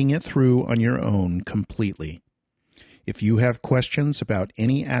without thinking it through on your own completely. If you have questions about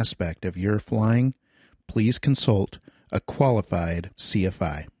any aspect of your flying, please consult a qualified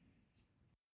CFI.